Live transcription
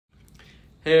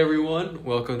Hey everyone,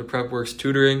 welcome to Prepworks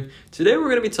Tutoring. Today we're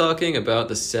going to be talking about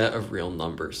the set of real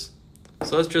numbers.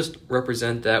 So let's just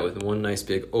represent that with one nice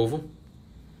big oval.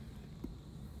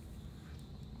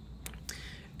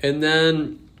 And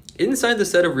then inside the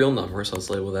set of real numbers, let's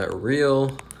label that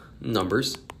real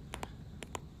numbers.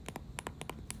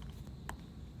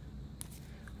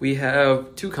 We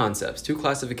have two concepts, two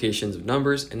classifications of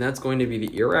numbers, and that's going to be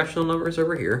the irrational numbers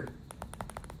over here.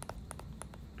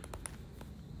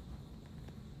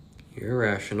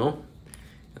 Irrational,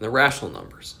 and the rational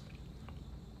numbers.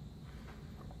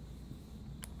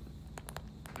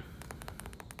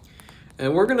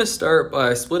 And we're going to start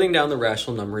by splitting down the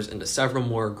rational numbers into several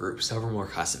more groups, several more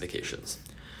classifications.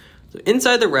 So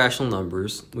inside the rational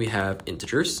numbers, we have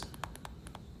integers.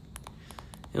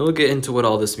 And we'll get into what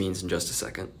all this means in just a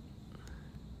second.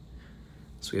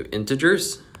 So we have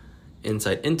integers.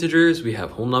 Inside integers, we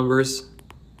have whole numbers.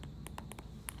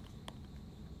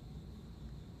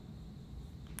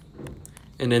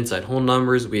 And inside whole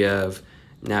numbers, we have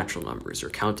natural numbers or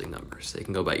counting numbers. They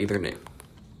can go by either name.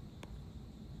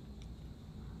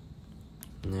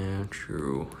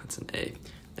 Natural, that's an A,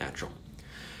 natural.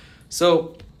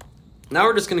 So now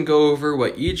we're just going to go over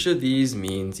what each of these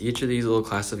means, each of these little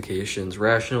classifications,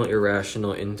 rational,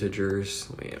 irrational, integers,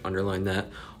 let me underline that,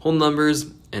 whole numbers,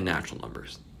 and natural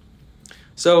numbers.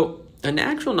 So a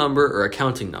natural number or a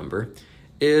counting number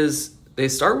is, they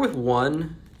start with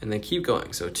 1 and they keep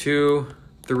going. So 2,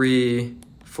 3,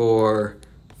 4,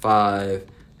 5,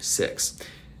 6.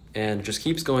 And it just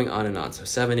keeps going on and on. So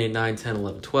 7, 8, 9, 10,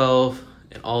 11, 12,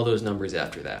 and all those numbers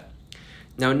after that.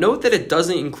 Now note that it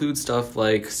doesn't include stuff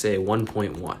like, say,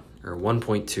 1.1 or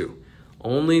 1.2.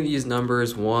 Only these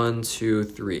numbers 1, 2,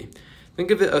 3.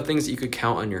 Think of it of things that you could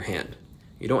count on your hand.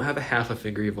 You don't have a half a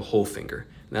finger, you have a whole finger.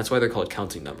 And that's why they're called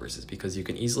counting numbers, is because you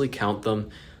can easily count them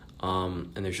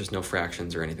and there's just no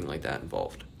fractions or anything like that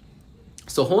involved.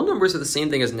 So whole numbers are the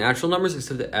same thing as natural numbers,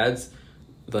 except it adds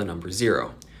the number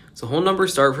 0. So whole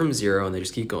numbers start from 0 and they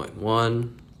just keep going.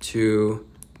 1, 2,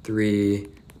 3,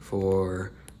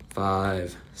 4,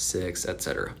 5, 6,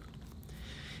 etc.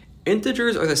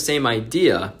 Integers are the same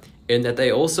idea in that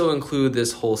they also include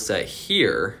this whole set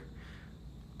here,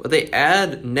 but they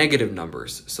add negative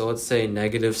numbers. So let's say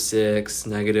 -6,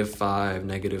 -5,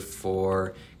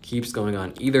 -4, keeps going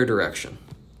on either direction.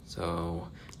 So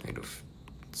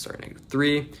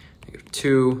 -3,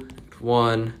 -2,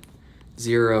 -1,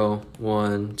 0,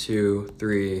 1, 2,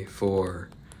 3, 4,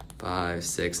 5,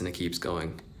 6, and it keeps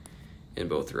going in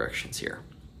both directions here.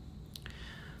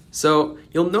 So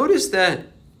you'll notice that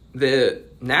the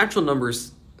natural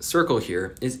numbers circle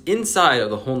here is inside of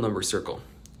the whole number circle.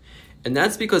 And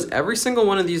that's because every single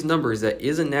one of these numbers that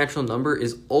is a natural number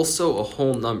is also a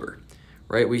whole number,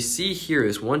 right? We see here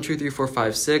is 1, 2, 3, 4,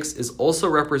 5, 6 is also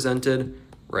represented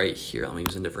right here. Let me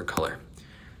use a different color.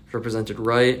 It's represented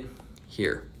right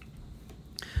here.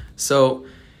 So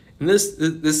this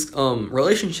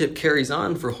relationship carries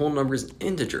on for whole numbers and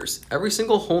integers. Every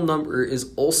single whole number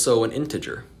is also an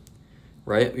integer,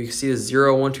 right? We see the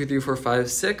 0, 1, 2, 3, 4, 5,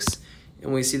 6,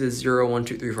 and we see the 0, 1,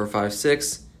 2, 3, 4, 5,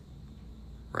 6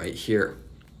 right here.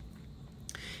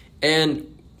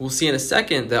 And we'll see in a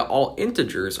second that all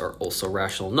integers are also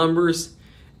rational numbers,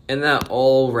 and that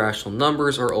all rational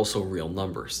numbers are also real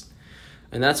numbers.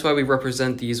 And that's why we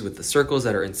represent these with the circles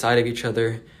that are inside of each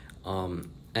other.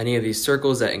 Any of these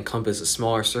circles that encompass a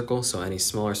smaller circle, so any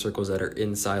smaller circles that are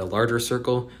inside a larger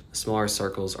circle, the smaller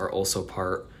circles are also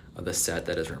part of the set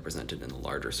that is represented in the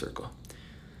larger circle.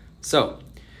 So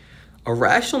a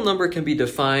rational number can be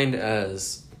defined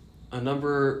as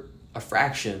a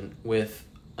fraction with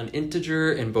an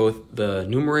integer in both the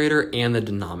numerator and the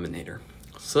denominator.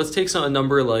 So let's take a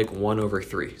number like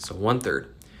 1/3, so 1/3.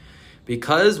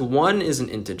 Because 1 is an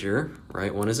integer,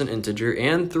 right? 1 is an integer,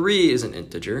 and 3 is an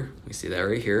integer. We see that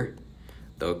right here.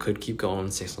 Though it could keep going,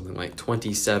 say something like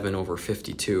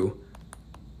 27/52.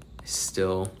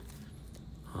 Still,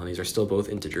 these are still both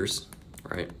integers,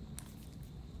 right?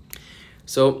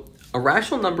 So a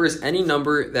rational number is any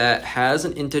number that has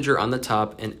an integer on the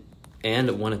top and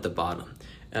 1 at the bottom.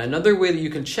 And another way that you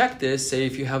can check this, say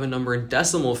if you have a number in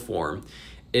decimal form,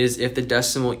 is if the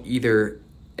decimal either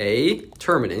A,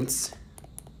 terminates,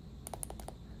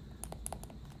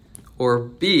 or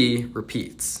B,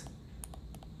 repeats.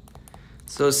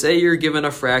 So say you're given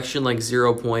a fraction like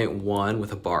 0.1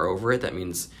 with a bar over it, that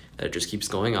means that it just keeps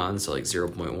going on, so like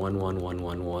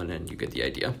 0.11111, and you get the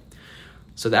idea.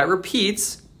 So that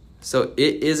repeats, so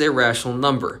it is a rational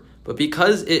number. But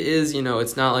because it is,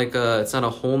 it's not a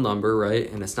whole number, right?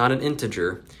 And it's not an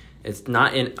integer, it's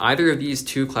not in either of these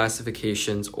two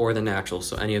classifications or the natural,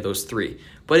 so any of those three.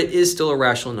 but it is still a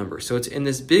rational number. So it's in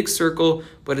this big circle,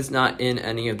 but it's not in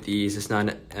any of these. It's not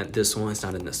at this one, it's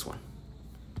not in this one.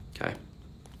 Okay.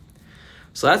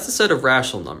 So that's the set of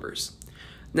rational numbers.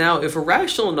 Now, if a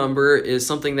rational number is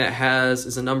something that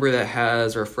is a number that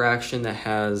has, or a fraction that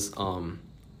has an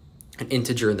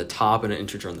integer in the top and an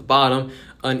integer on the bottom,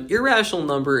 an irrational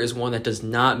number is one that does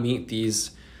not meet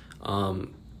these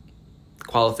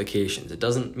qualifications. It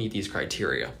doesn't meet these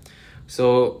criteria.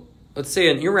 So let's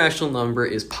say an irrational number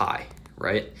is pi,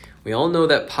 right? We all know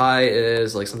that pi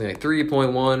is like something like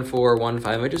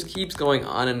 3.1415. It just keeps going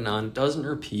on and on. It doesn't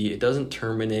repeat. It doesn't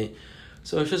terminate.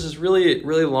 So it's just this really,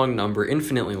 really long number,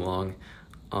 infinitely long.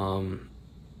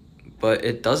 But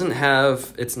it doesn't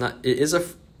have, it's not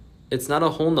a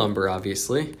whole number,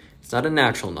 obviously. It's not a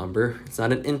natural number. It's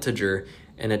not an integer.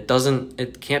 And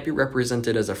it can't be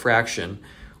represented as a fraction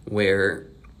where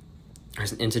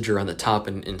there's an integer on the top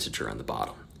and an integer on the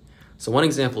bottom. So one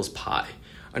example is pi.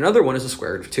 Another one is the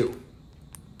square root of 2,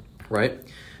 right?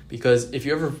 Because if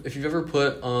you've ever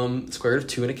put square root of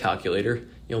 2 in a calculator,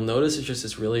 you'll notice it's just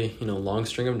this really long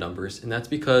string of numbers, and that's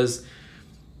because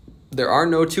there are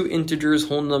no two integers,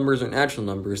 whole numbers, or natural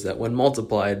numbers that when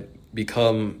multiplied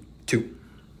become 2.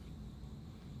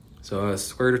 So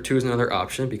square root of 2 is another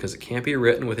option because it can't be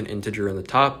written with an integer in the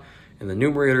top in the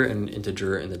numerator and an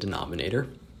integer in the denominator.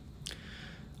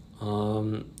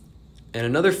 And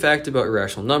another fact about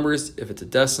irrational numbers, if it's a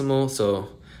decimal, so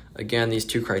again, these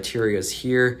two criteria is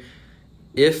here.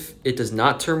 If it does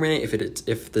not terminate,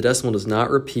 if the decimal does not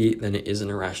repeat, then it is an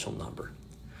irrational number.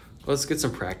 Let's get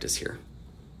some practice here.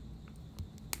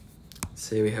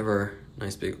 Say we have our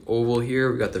nice big oval here.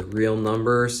 We've got the real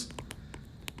numbers.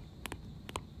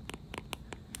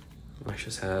 Let's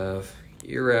just have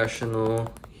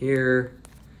irrational here,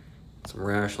 some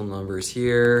rational numbers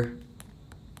here.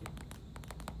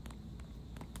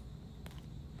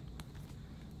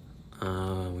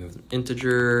 We have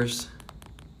integers.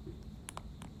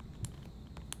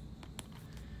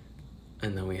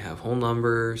 And then we have whole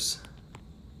numbers.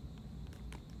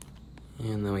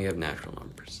 And then we have natural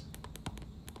numbers.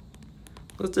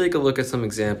 Let's take a look at some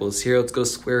examples here. Let's go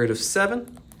square root of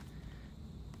 7.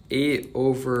 8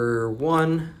 over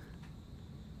 1.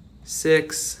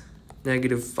 6.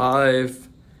 Negative 5.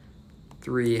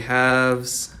 3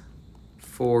 halves.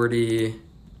 40.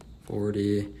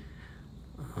 40.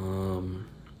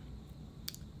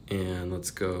 And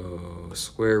let's go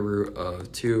square root of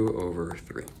 2 over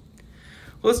 3.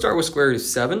 Let's start with square root of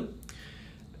 7.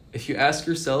 If you ask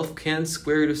yourself, can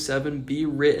square root of 7 be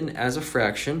written as a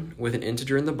fraction with an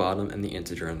integer in the bottom and the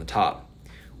integer on the top?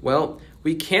 Well,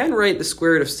 we can write the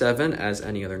square root of 7 as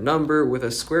any other number with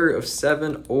a square root of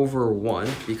 7 over 1,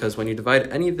 because when you divide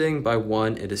anything by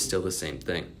 1, it is still the same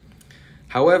thing.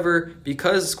 However,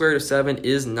 because the square root of 7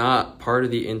 is not part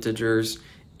of the integers,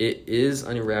 it is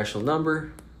an irrational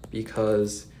number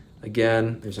because,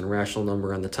 again, there's an irrational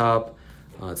number on the top.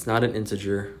 It's not an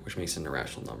integer, which makes it an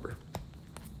irrational number.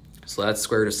 So that's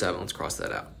square root of 7. Let's cross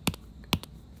that out.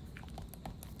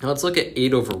 Now let's look at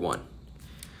 8 over 1.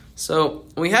 So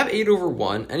when we have 8 over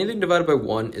 1, anything divided by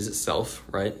 1 is itself,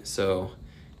 right? So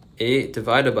 8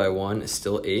 divided by 1 is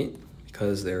still 8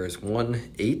 because there is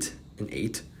 1, 8, and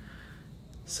 8.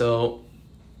 So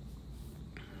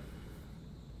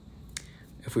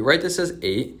if we write this as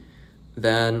 8,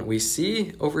 then we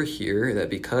see over here that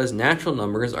because natural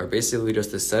numbers are basically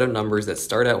just a set of numbers that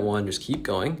start at 1, just keep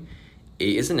going,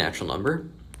 8 is a natural number.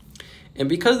 And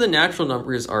because the natural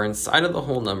numbers are inside of the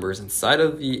whole numbers, inside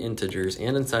of the integers,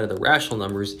 and inside of the rational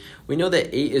numbers, we know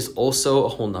that 8 is also a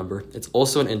whole number. It's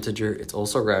also an integer, it's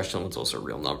also rational, it's also a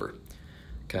real number.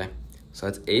 Okay, so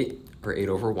that's 8, or 8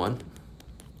 over 1. Now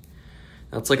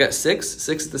let's look at 6.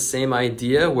 6 is the same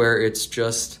idea where it's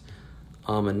just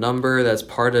a number that's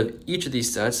part of each of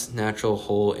these sets, natural,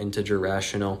 whole, integer,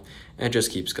 rational, and it just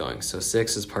keeps going. So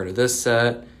 6 is part of this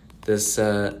set, this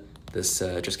set, this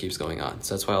set, just keeps going on.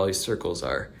 So that's why all these circles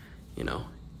are,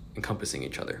 encompassing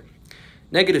each other.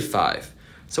 Negative 5.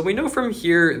 So we know from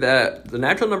here that the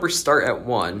natural numbers start at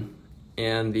 1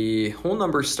 and the whole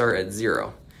numbers start at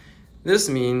 0. This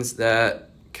means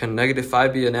that, can negative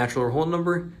 5 be a natural or whole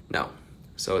number? No.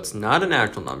 So it's not a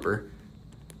natural number,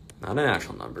 not a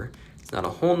natural number. It's not a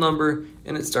whole number,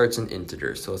 and it starts in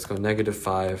integers. So let's go negative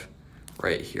 5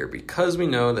 right here because we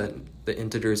know that the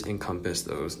integers encompass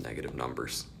those negative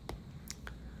numbers.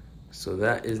 So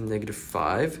that is negative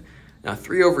 5. Now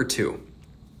 3 over 2.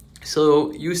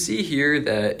 So you see here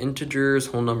that integers,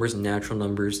 whole numbers, and natural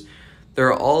numbers,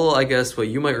 they're all, I guess, what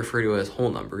you might refer to as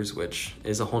whole numbers, which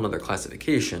is a whole nother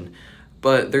classification.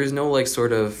 But there's no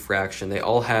sort of fraction. They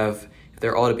all have, if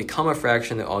they're all to become a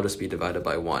fraction, they'll all just be divided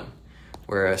by 1.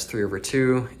 whereas 3 over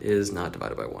 2 is not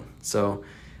divided by 1. So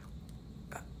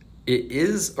it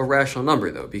is a rational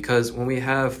number though, because when we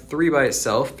have 3 by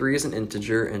itself, 3 is an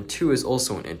integer and 2 is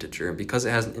also an integer. And because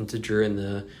it has an integer in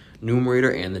the numerator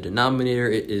and the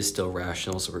denominator, it is still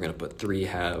rational. So we're going to put 3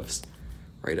 halves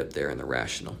right up there in the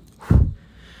rational.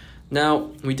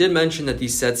 Now, we did mention that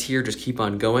these sets here just keep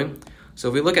on going. So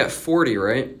if we look at 40,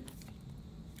 right?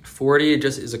 40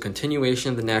 just is a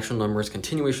continuation of the natural numbers,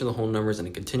 continuation of the whole numbers, and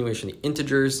a continuation of the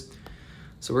integers.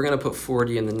 So we're going to put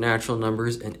 40 in the natural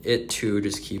numbers, and it too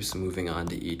just keeps moving on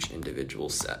to each individual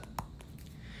set.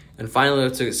 And finally,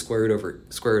 let's look at square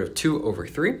root of 2 over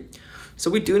 3.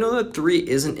 So we do know that 3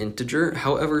 is an integer.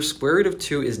 However, square root of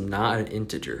 2 is not an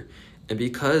integer. And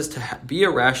because to be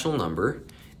a rational number,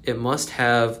 it must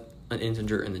have an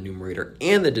integer in the numerator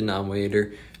and the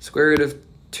denominator. Square root of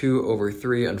 2 over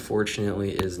 3,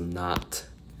 unfortunately, is not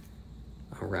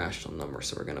a rational number.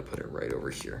 So we're going to put it right over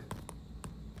here.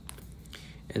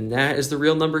 And that is the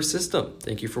real number system.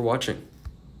 Thank you for watching.